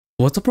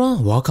What's up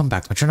everyone, welcome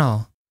back to my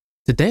channel.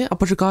 Today I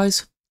brought you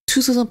guys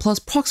 2000 plus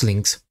proxy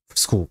links for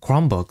school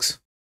Chromebooks.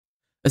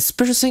 A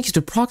special thank you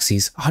to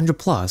Proxies 100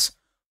 plus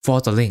for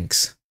all the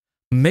links.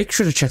 Make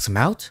sure to check them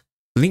out,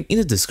 link in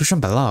the description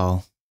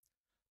below.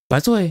 By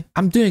the way,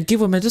 I'm doing a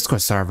giveaway on my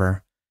Discord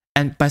server,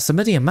 and by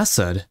submitting a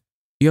method,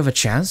 you have a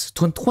chance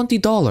to win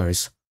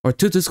 $20 or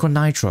 2 Discord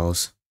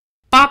Nitros.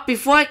 But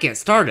before I get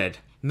started,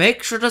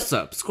 make sure to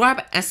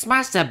subscribe and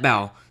smash that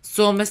bell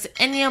so you don't miss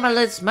any of my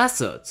latest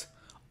methods.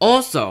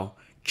 Also,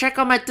 check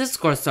out my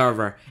Discord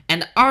server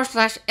and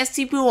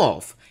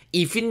r/SCPWolf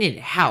if you need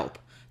help.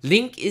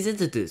 Link is in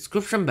the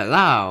description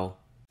below.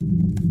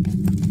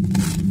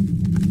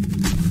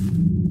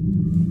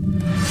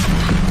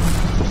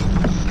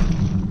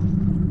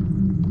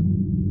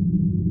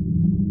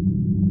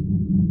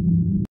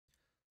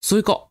 So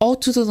we got all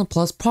 2000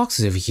 plus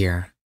proxies over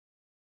here.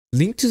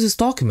 Link to this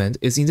document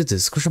is in the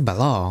description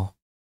below.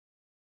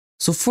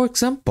 So for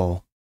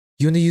example,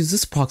 you want to use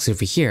this proxy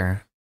over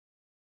here.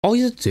 All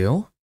you have to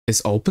do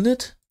is open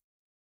it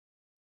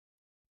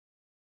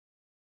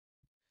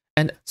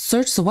and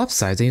search the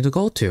website that you need to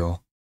go to.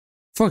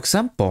 For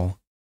example,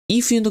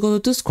 if you need to go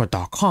to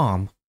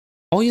discord.com,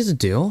 all you have to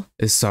do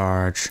is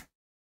search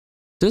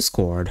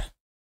Discord.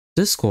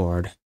 It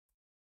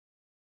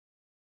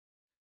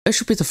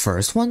should be the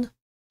first one,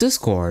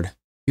 Discord,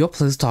 your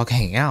place to talk and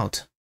hang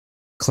out.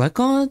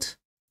 Click on it.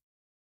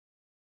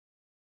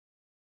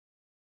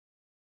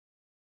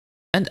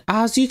 And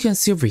as you can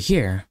see over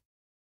here,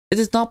 it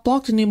is not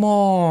blocked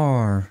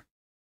anymore.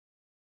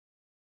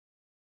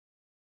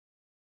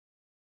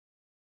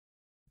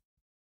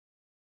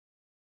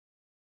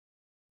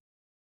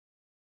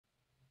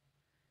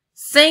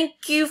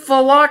 Thank you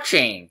for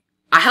watching.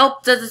 I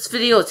hope that this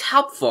video is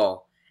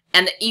helpful.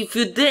 And if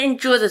you did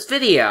enjoy this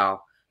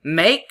video,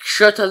 make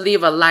sure to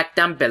leave a like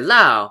down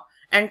below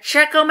and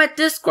check out my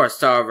Discord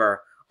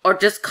server, or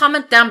just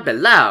comment down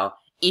below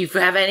if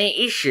you have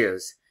any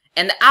issues.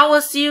 And I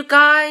will see you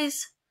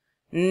guys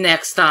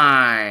next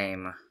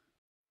time.